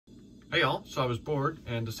Hey y'all, so I was bored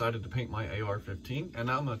and decided to paint my AR-15, and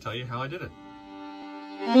now I'm going to tell you how I did it.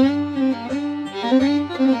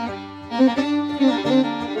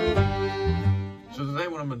 So today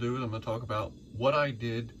what I'm going to do is I'm going to talk about what I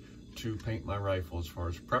did to paint my rifle as far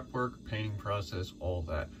as prep work, painting process, all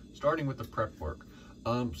that. Starting with the prep work.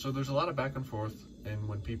 So there's a lot of back and forth and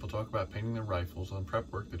when people talk about painting their rifles on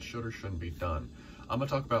prep work that should or shouldn't be done. I'm going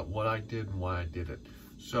to talk about what I did and why I did it.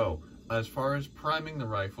 So as far as priming the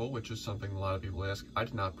rifle, which is something a lot of people ask, I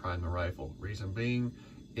did not prime the rifle. Reason being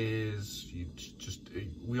is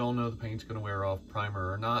we all know the paint's going to wear off,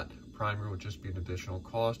 primer or not. Primer would just be an additional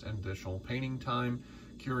cost and additional painting time,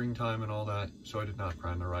 curing time and all that, so I did not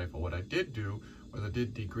prime the rifle. What I did do was I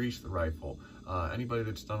did degrease the rifle. Anybody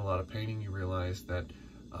that's done a lot of painting, you realize that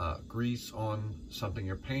grease on something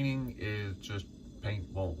you're painting is just, paint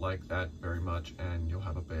won't like that very much and you'll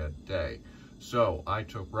have a bad day. So I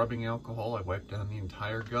took rubbing alcohol, I wiped down the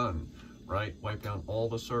entire gun, right? Wiped down all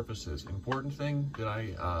the surfaces. Important thing that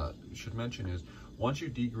I should mention is once you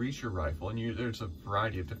degrease your rifle, and there's a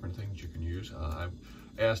variety of different things you can use. I've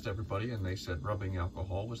asked everybody and they said rubbing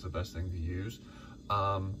alcohol was the best thing to use.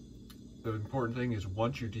 The important thing is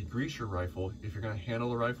once you degrease your rifle, if you're going to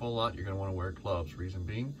handle the rifle a lot, you're going to want to wear gloves. Reason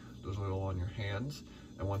being, there's oil on your hands,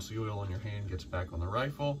 and once the oil on your hand gets back on the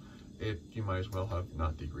rifle, you might as well have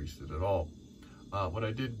not degreased it at all. What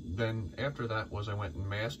I did then after that was I went and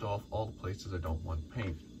masked off all the places I don't want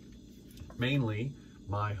paint. Mainly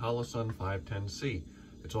my Holosun 510C.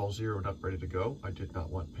 It's all zeroed up, ready to go. I did not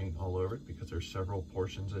want paint all over it because there's several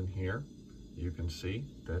portions in here you can see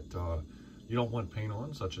that you don't want paint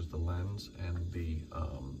on, such as the lens and the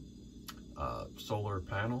solar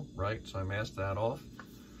panel, right? So I masked that off.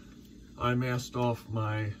 I masked off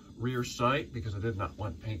my rear sight because I did not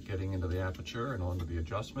want paint getting into the aperture and onto the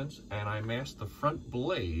adjustments. And I masked the front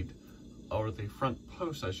blade, or the front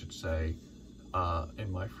post, I should say,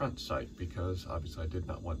 in my front sight because obviously I did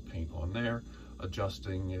not want paint on there,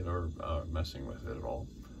 adjusting it or messing with it at all.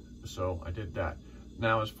 So I did that.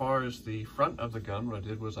 Now, as far as the front of the gun, what I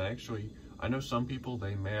did was I know some people,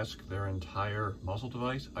 they mask their entire muzzle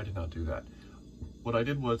device. I did not do that. What I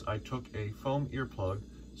did was I took a foam earplug,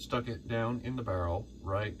 stuck it down in the barrel,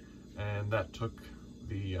 right? And that took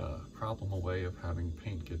the problem away of having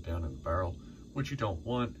paint get down in the barrel, which you don't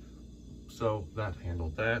want. So that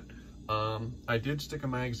handled that. I did stick a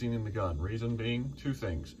magazine in the gun. Reason being, two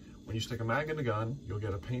things. When you stick a mag in the gun, you'll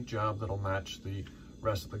get a paint job that'll match the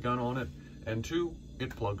rest of the gun on it. And two,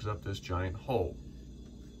 it plugs up this giant hole.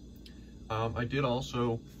 I did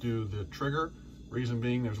also do the trigger. Reason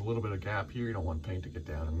being, there's a little bit of gap here. You don't want paint to get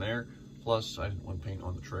down in there. Plus, I didn't want paint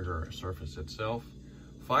on the trigger surface itself.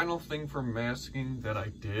 Final thing for masking that I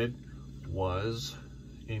did was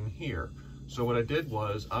in here. So what I did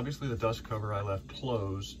was, obviously the dust cover I left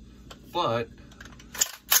closed, but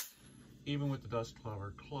even with the dust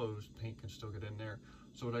cover closed, paint can still get in there.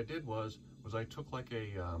 So what I did was I took like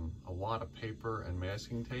a wad of paper and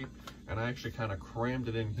masking tape, and I actually kind of crammed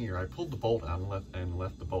it in here. I pulled the bolt out and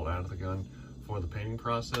left the bolt out of the gun for the painting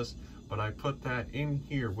process, but I put that in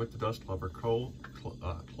here with the dust cover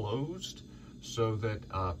closed so that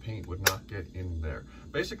paint would not get in there.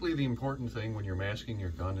 Basically, the important thing when you're masking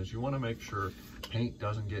your gun is you want to make sure paint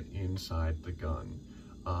doesn't get inside the gun.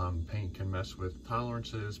 Paint can mess with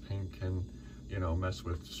tolerances, paint can, mess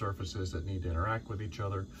with surfaces that need to interact with each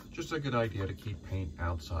other. Just a good idea to keep paint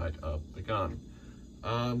outside of the gun.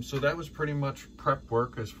 So that was pretty much prep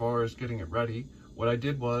work as far as getting it ready. What I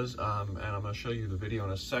did was, and I'm going to show you the video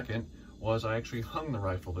in a second, was I actually hung the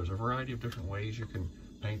rifle. There's a variety of different ways you can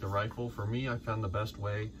paint the rifle. For me, I found the best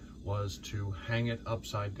way was to hang it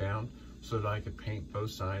upside down so that I could paint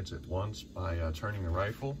both sides at once by turning the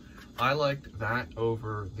rifle. I liked that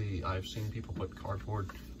over I've seen people put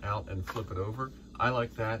cardboard out and flip it over. I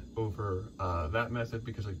like that over that method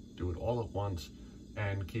because I do it all at once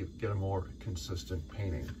and get a more consistent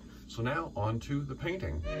painting. So now on to the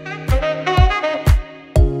painting.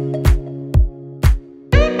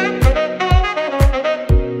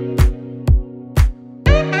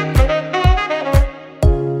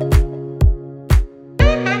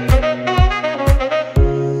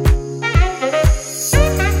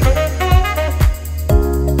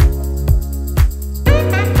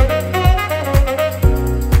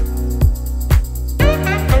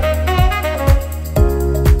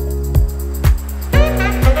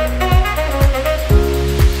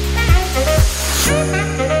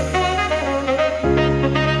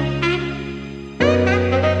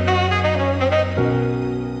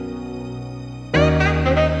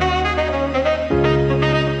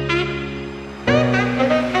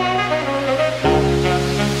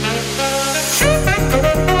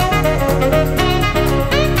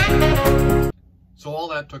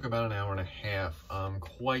 that took about an hour and a half.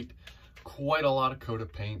 Quite a lot of coat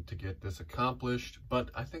of paint to get this accomplished,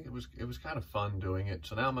 but I think it was kind of fun doing it.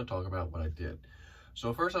 So now I'm going to talk about what I did.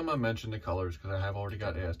 So first I'm going to mention the colors, because I have already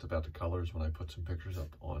got asked about the colors when I put some pictures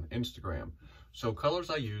up on Instagram. So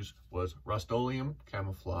colors I used was Rust-Oleum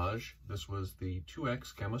Camouflage. This was the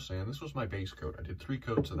 2X Camo Sand. This was my base coat. I did 3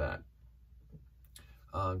 coats of that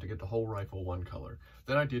to get the whole rifle one color.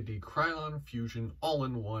 Then I did the Krylon Fusion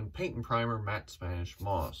All-in-One Paint and Primer Matte Spanish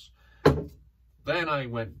Moss. Then I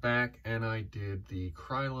went back and I did the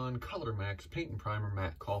Krylon Color Max Paint and Primer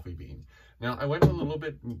Matte Coffee Bean. Now I went with a little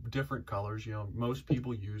bit different colors. You know, most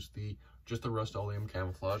people use just the Rust-Oleum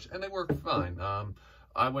Camouflage, and they work fine.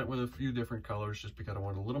 I went with a few different colors just because I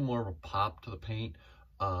wanted a little more of a pop to the paint.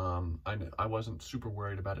 I wasn't super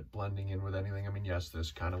worried about it blending in with anything. I mean, yes,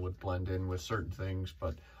 this kind of would blend in with certain things,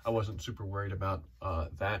 but I wasn't super worried about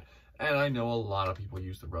that. And I know a lot of people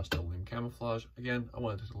use the Rust-Oleum Camouflage. Again, I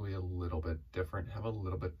wanted it to be a little bit different, have a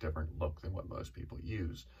little bit different look than what most people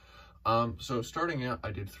use. So starting out,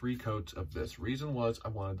 I did 3 coats of this. Reason was I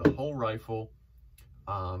wanted the whole rifle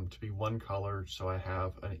to be one color, so I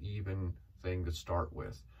have an even thing to start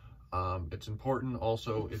with. It's important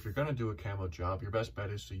also, if you're going to do a camo job, your best bet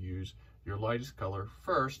is to use your lightest color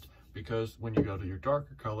first, because when you go to your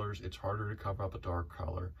darker colors, it's harder to cover up a dark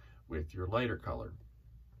color with your lighter color.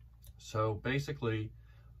 So basically,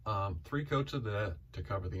 3 coats of that to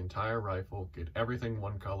cover the entire rifle, get everything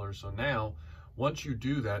one color. So now, once you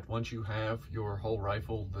do that, once you have your whole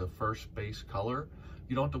rifle the first base color,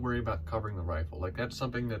 you don't have to worry about covering the rifle. Like, that's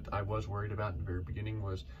something that I was worried about in the very beginning,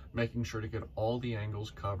 was making sure to get all the angles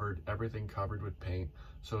covered, everything covered with paint,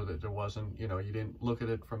 so that there wasn't, you know, you didn't look at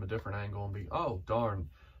it from a different angle and be, oh, darn,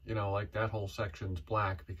 you know, like that whole section's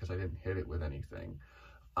black because I didn't hit it with anything.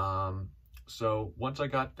 So once I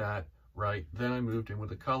got that right, then I moved in with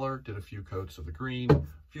the color, did a few coats of the green, a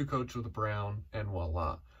few coats of the brown, and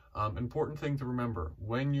voila. Important thing to remember,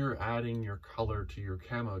 when you're adding your color to your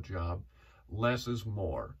camo job, less is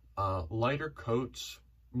more. Lighter coats,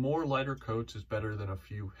 more lighter coats is better than a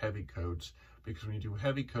few heavy coats, because when you do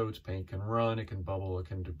heavy coats, paint can run, it can bubble, it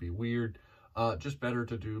can be weird. Just better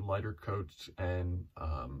to do lighter coats and,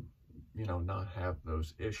 you know, not have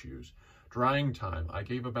those issues. Drying time, I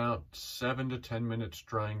gave about 7 to 10 minutes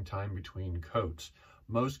drying time between coats.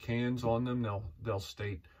 Most cans on them, they'll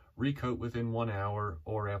state recoat within 1 hour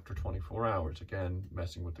or after 24 hours. Again,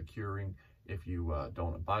 messing with the curing. If you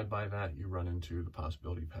don't abide by that, you run into the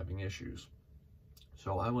possibility of having issues.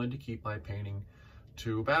 So I wanted to keep my painting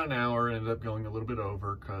to about an hour, and ended up going a little bit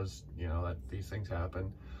over because, you know, these things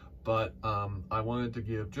happen. But I wanted to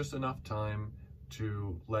give just enough time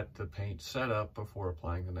to let the paint set up before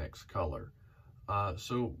applying the next color.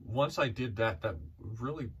 So once I did that, that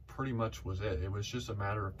really pretty much was it. It was just a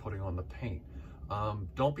matter of putting on the paint.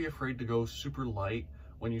 Don't be afraid to go super light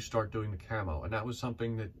when you start doing the camo. And that was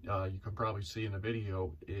something that you can probably see in the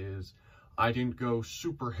video, is I didn't go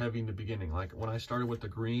super heavy in the beginning. Like when I started with the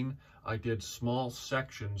green, I did small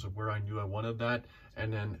sections of where I knew I wanted that.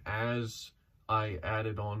 And then as I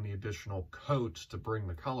added on the additional coats to bring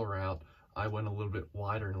the color out, I went a little bit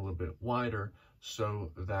wider and a little bit wider,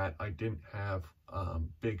 so that I didn't have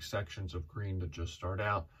big sections of green to just start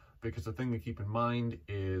out. Because the thing to keep in mind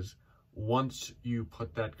is, once you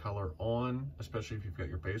put that color on, especially if you've got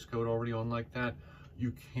your base coat already on like that,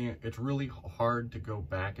 you can't, it's really hard to go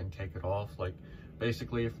back and take it off. Like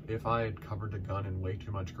basically if I had covered the gun in way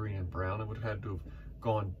too much green and brown, I would have had to have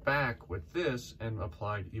gone back with this and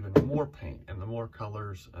applied even more paint. And the more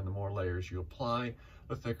colors and the more layers you apply,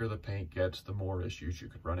 the thicker the paint gets, the more issues you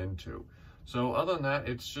could run into. So other than that,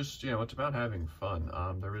 it's just, you know, it's about having fun.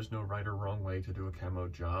 There is no right or wrong way to do a camo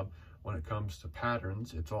job. When it comes to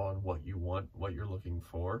patterns, it's all on what you want, what you're looking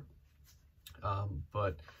for.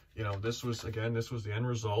 But, you know, this was the end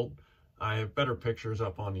result. I have better pictures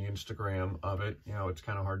up on the Instagram of it. You know, it's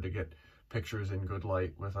kind of hard to get pictures in good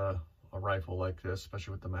light with a rifle like this,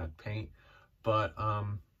 especially with the matte paint. But,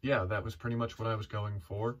 yeah, that was pretty much what I was going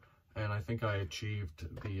for. And I think I achieved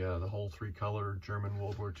the whole 3-color German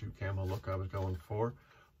World War II camo look I was going for.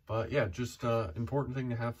 But yeah, just important thing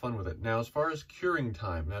to have fun with it. Now, as far as curing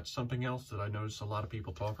time, that's something else that I notice a lot of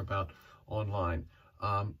people talk about online.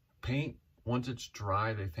 Paint, once it's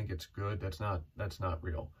dry, they think it's good. That's not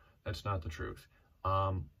real. That's not the truth.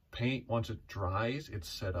 Paint, once it dries, it's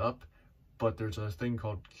set up, but there's a thing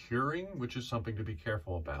called curing, which is something to be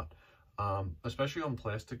careful about. Especially on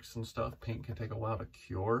plastics and stuff, paint can take a while to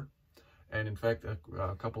cure. And in fact,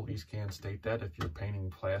 a couple of these cans state that if you're painting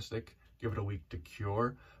plastic, give it a week to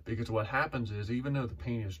cure, because what happens is, even though the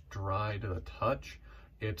paint is dry to the touch,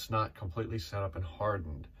 it's not completely set up and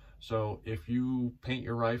hardened. So if you paint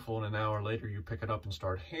your rifle and an hour later you pick it up and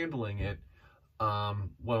start handling it,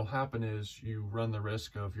 what'll happen is you run the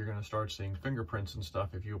risk of you're going to start seeing fingerprints and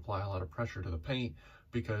stuff if you apply a lot of pressure to the paint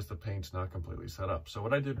because the paint's not completely set up. So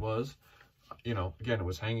what I did was, you know, again, it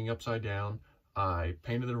was hanging upside down. I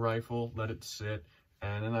painted the rifle, let it sit,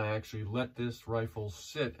 and then I actually let this rifle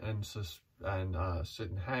sit and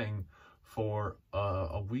hang for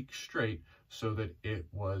a week straight so that it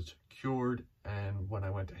was cured, and when I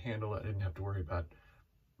went to handle it, I didn't have to worry about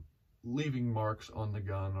leaving marks on the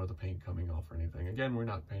gun or the paint coming off or anything. Again, we're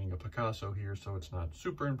not painting a Picasso here, so it's not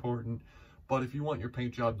super important, but if you want your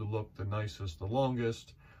paint job to look the nicest, the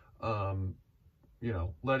longest, you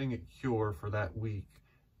know, letting it cure for that week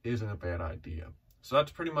isn't a bad idea. So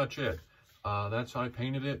that's pretty much it. That's how I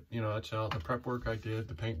painted it. You know, that's how the prep work I did,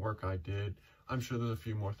 the paint work I did. I'm sure there's a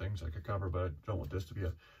few more things I could cover, but I don't want this to be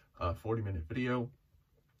a 40-minute video.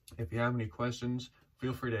 If you have any questions,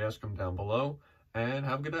 feel free to ask them down below, and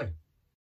have a good day.